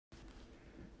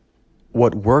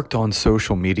What worked on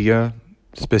social media,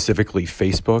 specifically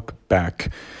Facebook,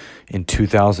 back in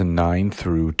 2009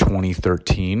 through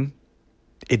 2013,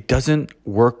 it doesn't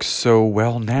work so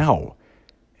well now.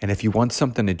 And if you want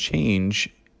something to change,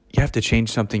 you have to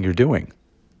change something you're doing.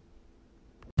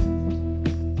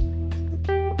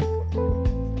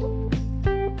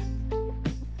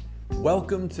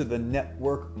 Welcome to the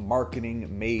Network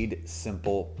Marketing Made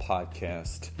Simple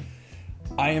podcast.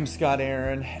 I am Scott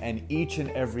Aaron, and each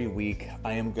and every week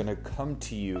I am going to come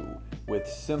to you with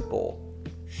simple,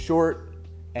 short,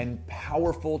 and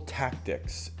powerful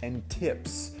tactics and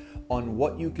tips on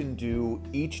what you can do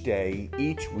each day,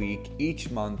 each week,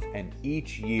 each month, and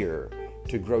each year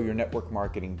to grow your network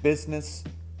marketing business,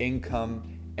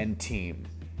 income, and team.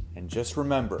 And just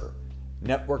remember,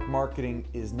 network marketing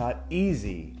is not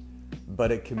easy, but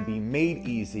it can be made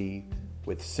easy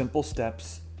with simple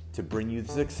steps to bring you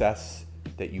the success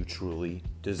that you truly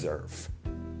deserve.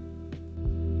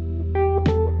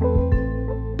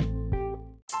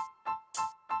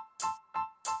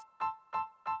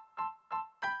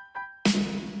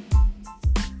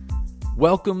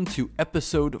 Welcome to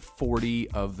episode 40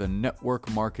 of the Network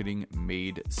Marketing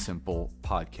Made Simple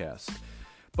podcast.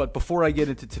 But before I get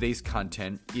into today's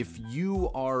content, if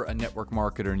you are a network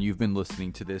marketer and you've been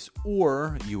listening to this,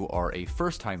 or you are a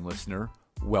first-time listener,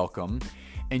 welcome,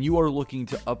 and you are looking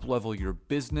to up-level your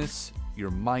business,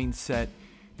 your mindset,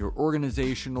 your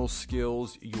organizational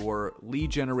skills, your lead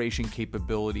generation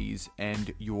capabilities,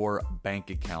 and your bank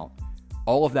account.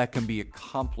 All of that can be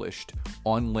accomplished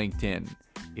on LinkedIn.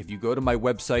 If you go to my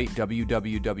website,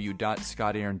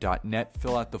 www.scottaaron.net,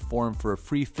 fill out the form for a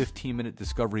free 15-minute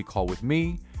discovery call with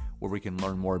me, where we can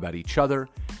learn more about each other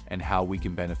and how we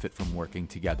can benefit from working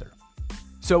together.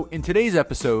 So in today's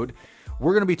episode,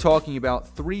 we're going to be talking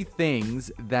about 3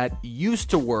 things that used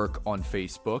to work on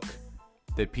Facebook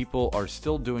that people are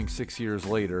still doing 6 years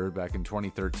later. Back in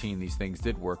 2013, these things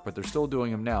did work, but they're still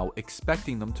doing them now,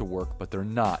 expecting them to work, but they're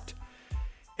not.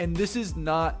 And this is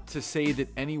not to say that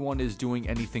anyone is doing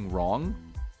anything wrong,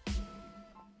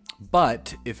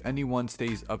 but if anyone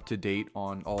stays up to date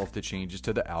on all of the changes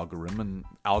to the algorithm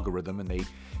and they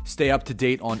stay up to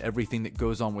date on everything that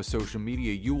goes on with social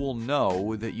media, you will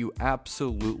know that you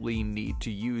absolutely need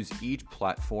to use each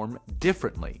platform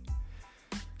differently.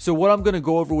 So what I'm going to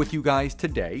go over with you guys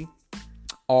today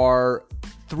are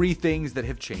 3 things that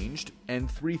have changed and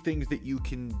 3 things that you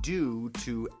can do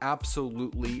to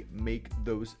absolutely make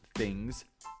those things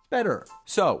better.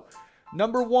 So,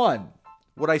 number 1,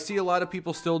 what I see a lot of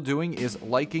people still doing is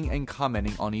liking and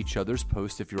commenting on each other's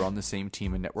posts if you're on the same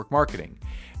team in network marketing.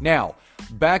 Now,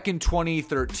 back in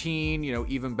 2013,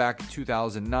 even back in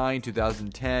 2009,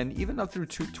 2010, even up through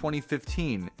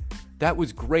 2015, that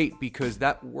was great because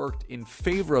that worked in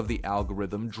favor of the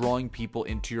algorithm, drawing people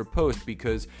into your post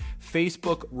because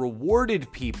Facebook rewarded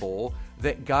people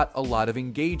that got a lot of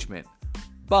engagement.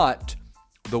 But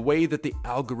the way that the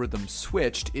algorithm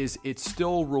switched is it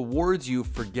still rewards you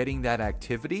for getting that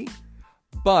activity,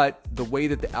 but the way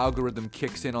that the algorithm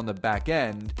kicks in on the back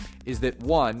end is that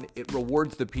 1, it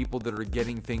rewards the people that are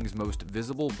getting things most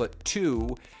visible, but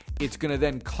 2, it's going to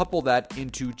then couple that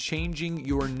into changing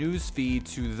your newsfeed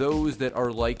to those that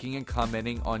are liking and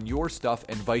commenting on your stuff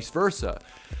and vice versa.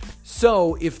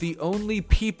 So if the only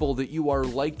people that you are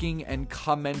liking and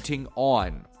commenting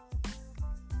on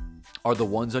are the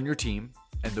ones on your team,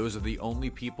 and those are the only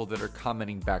people that are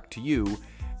commenting back to you,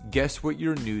 guess what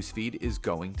your newsfeed is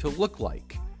going to look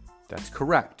like? That's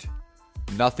correct.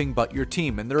 Nothing but your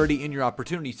team, and they're already in your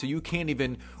opportunity, so you can't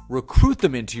even recruit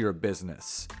them into your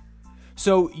business.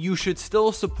 So you should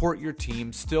still support your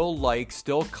team, still like,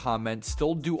 still comment,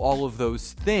 still do all of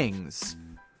those things.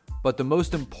 But the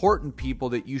most important people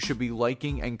that you should be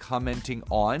liking and commenting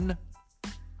on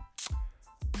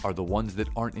are the ones that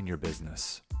aren't in your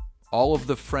business. All of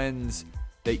the friends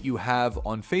that you have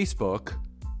on Facebook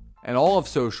and all of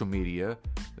social media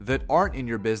that aren't in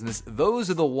your business,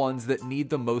 those are the ones that need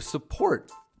the most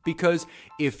support. Because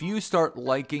if you start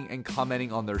liking and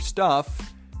commenting on their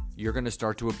stuff, you're going to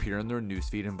start to appear in their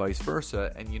newsfeed and vice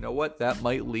versa. And you know what? That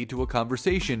might lead to a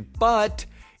conversation. But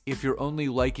if you're only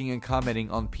liking and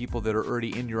commenting on people that are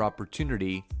already in your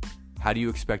opportunity, how do you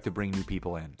expect to bring new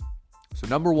people in? So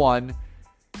number 1,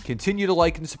 continue to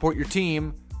like and support your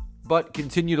team, but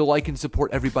continue to like and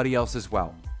support everybody else as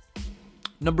well.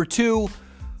 Number 2,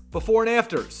 before and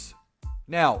afters.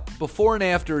 Now, before and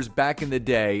afters back in the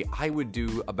day, I would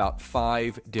do about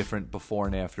 5 different before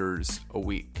and afters a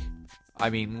week. I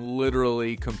mean,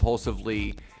 literally,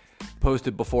 compulsively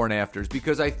posted before and afters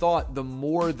because I thought the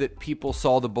more that people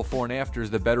saw the before and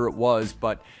afters, the better it was.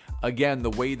 But again,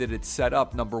 the way that it's set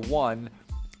up, number 1,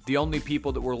 The only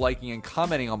people that were liking and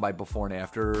commenting on my before and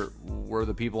after were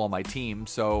the people on my team,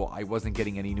 so I wasn't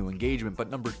getting any new engagement. But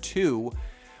number two,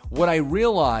 what I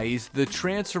realized, the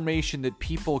transformation that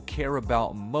people care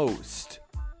about most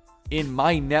in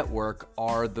my network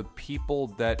are the people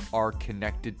that are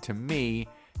connected to me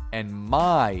and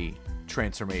my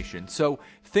transformation. So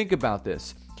think about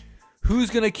this.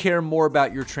 Who's going to care more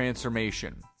about your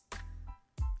transformation?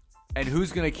 And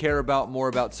who's going to care more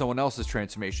about someone else's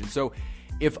transformation? So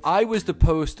if I was to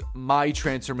post my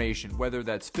transformation, whether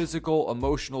that's physical,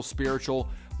 emotional, spiritual,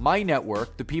 my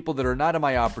network, the people that are not in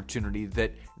my opportunity,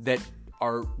 that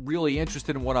are really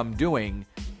interested in what I'm doing,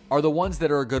 are the ones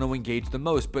that are going to engage the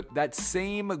most. But that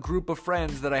same group of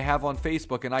friends that I have on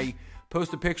Facebook, and I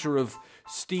post a picture of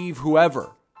Steve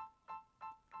whoever,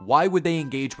 why would they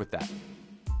engage with that?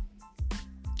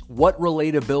 What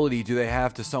relatability do they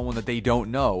have to someone that they don't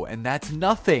know? And that's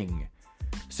nothing.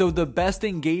 So the best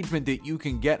engagement that you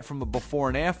can get from a before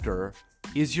and after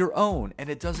is your own. And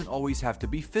it doesn't always have to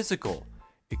be physical.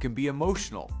 It can be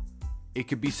emotional. It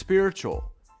can be spiritual.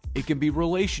 It can be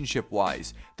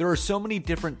relationship-wise. There are so many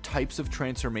different types of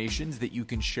transformations that you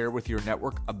can share with your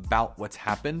network about what's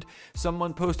happened.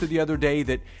 Someone posted the other day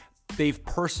that they've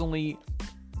personally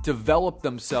developed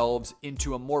themselves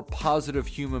into a more positive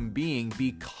human being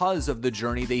because of the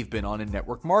journey they've been on in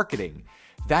network marketing.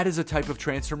 That is a type of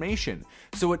transformation.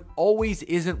 So it always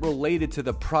isn't related to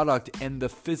the product and the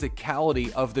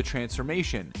physicality of the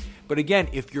transformation. But again,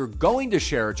 if you're going to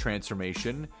share a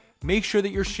transformation, make sure that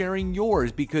you're sharing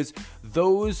yours, because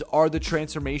those are the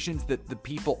transformations that the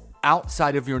people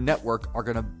outside of your network are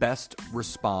going to best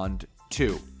respond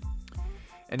to.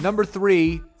 And number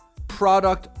three,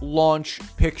 product launch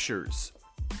pictures.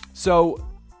 So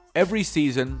every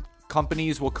season,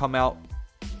 companies will come out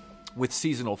with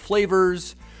seasonal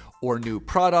flavors or new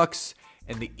products,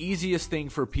 and the easiest thing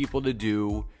for people to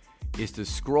do is to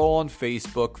scroll on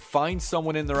Facebook, find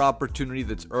someone in their opportunity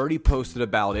that's already posted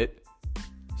about it,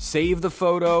 save the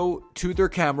photo to their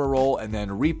camera roll, and then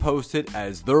repost it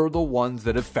as they're the ones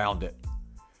that have found it.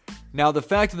 Now, the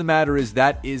fact of the matter is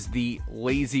that is the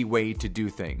lazy way to do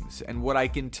things. And what I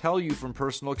can tell you from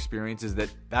personal experience is that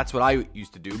that's what I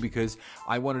used to do, because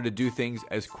I wanted to do things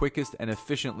as quickest and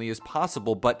efficiently as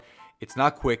possible, but it's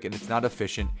not quick and it's not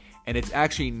efficient, and it's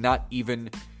actually not even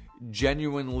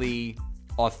genuinely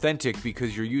authentic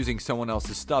because you're using someone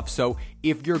else's stuff. So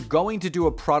if you're going to do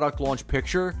a product launch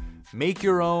picture, make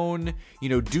your own,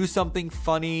 do something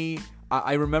funny.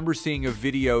 I remember seeing a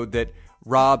video that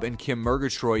Rob and Kim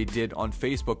Murgatroyd did on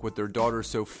Facebook with their daughter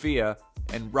Sophia,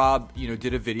 and Rob,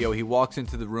 did a video. He walks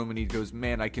into the room and he goes,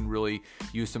 "Man, I can really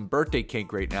use some birthday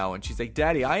cake right now." And she's like,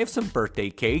 "Daddy, I have some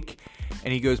birthday cake."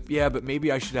 And he goes, "Yeah, but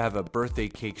maybe I should have a birthday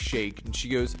cake shake." And she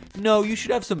goes, "No, you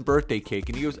should have some birthday cake."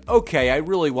 And he goes, "Okay, I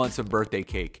really want some birthday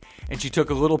cake." And she took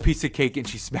a little piece of cake and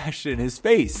she smashed it in his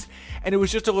face. And it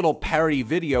was just a little parody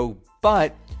video,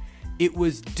 but it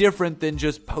was different than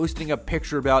just posting a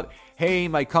picture about, "Hey,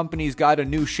 my company's got a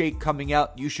new shake coming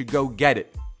out, you should go get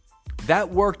it."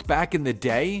 That worked back in the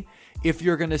day. If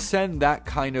you're going to send that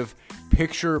kind of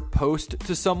picture post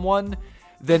to someone,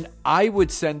 then I would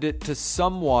send it to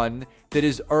someone that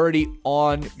is already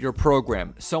on your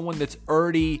program, someone that's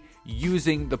already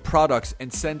using the products,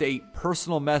 and send a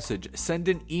personal message, send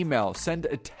an email, send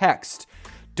a text.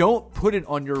 Don't put it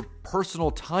on your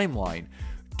personal timeline.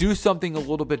 Do something a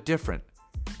little bit different,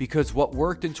 because what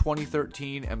worked in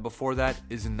 2013 and before that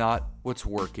is not what's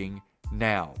working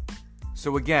now.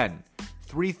 So again,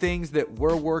 3 things that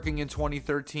were working in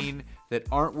 2013 that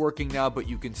aren't working now, but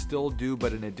you can still do,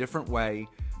 but in a different way.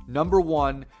 Number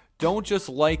 1, don't just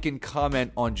like and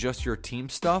comment on just your team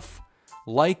stuff.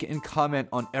 Like and comment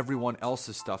on everyone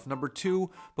else's stuff. Number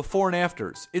 2, before and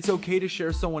afters. It's okay to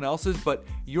share someone else's, but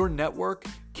your network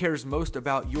cares most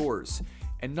about yours.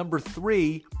 And number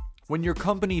 3, when your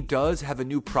company does have a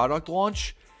new product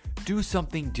launch, do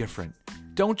something different.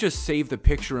 Don't just save the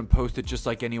picture and post it just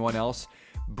like anyone else.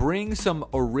 Bring some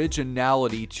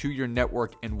originality to your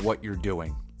network and what you're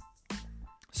doing.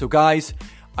 So guys,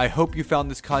 I hope you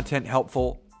found this content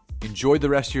helpful. Enjoy the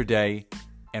rest of your day,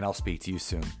 and I'll speak to you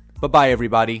soon. Bye-bye,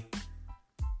 everybody.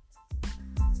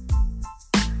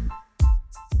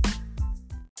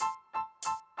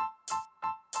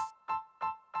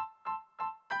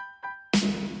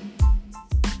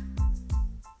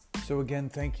 So again,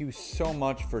 thank you so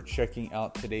much for checking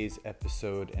out today's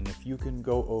episode. And if you can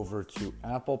go over to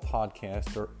Apple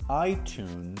Podcast or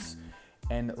iTunes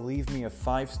and leave me a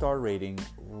 5-star rating,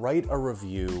 write a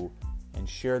review, and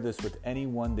share this with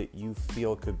anyone that you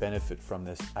feel could benefit from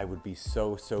this. I would be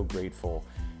so grateful.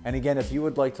 And again, if you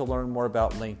would like to learn more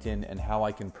about LinkedIn and how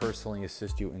I can personally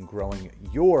assist you in growing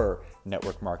your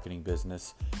network marketing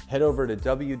business, head over to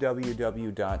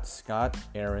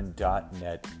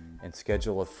www.scottaaron.net and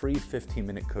schedule a free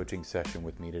 15-minute coaching session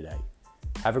with me today.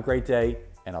 Have a great day,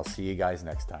 and I'll see you guys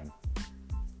next time.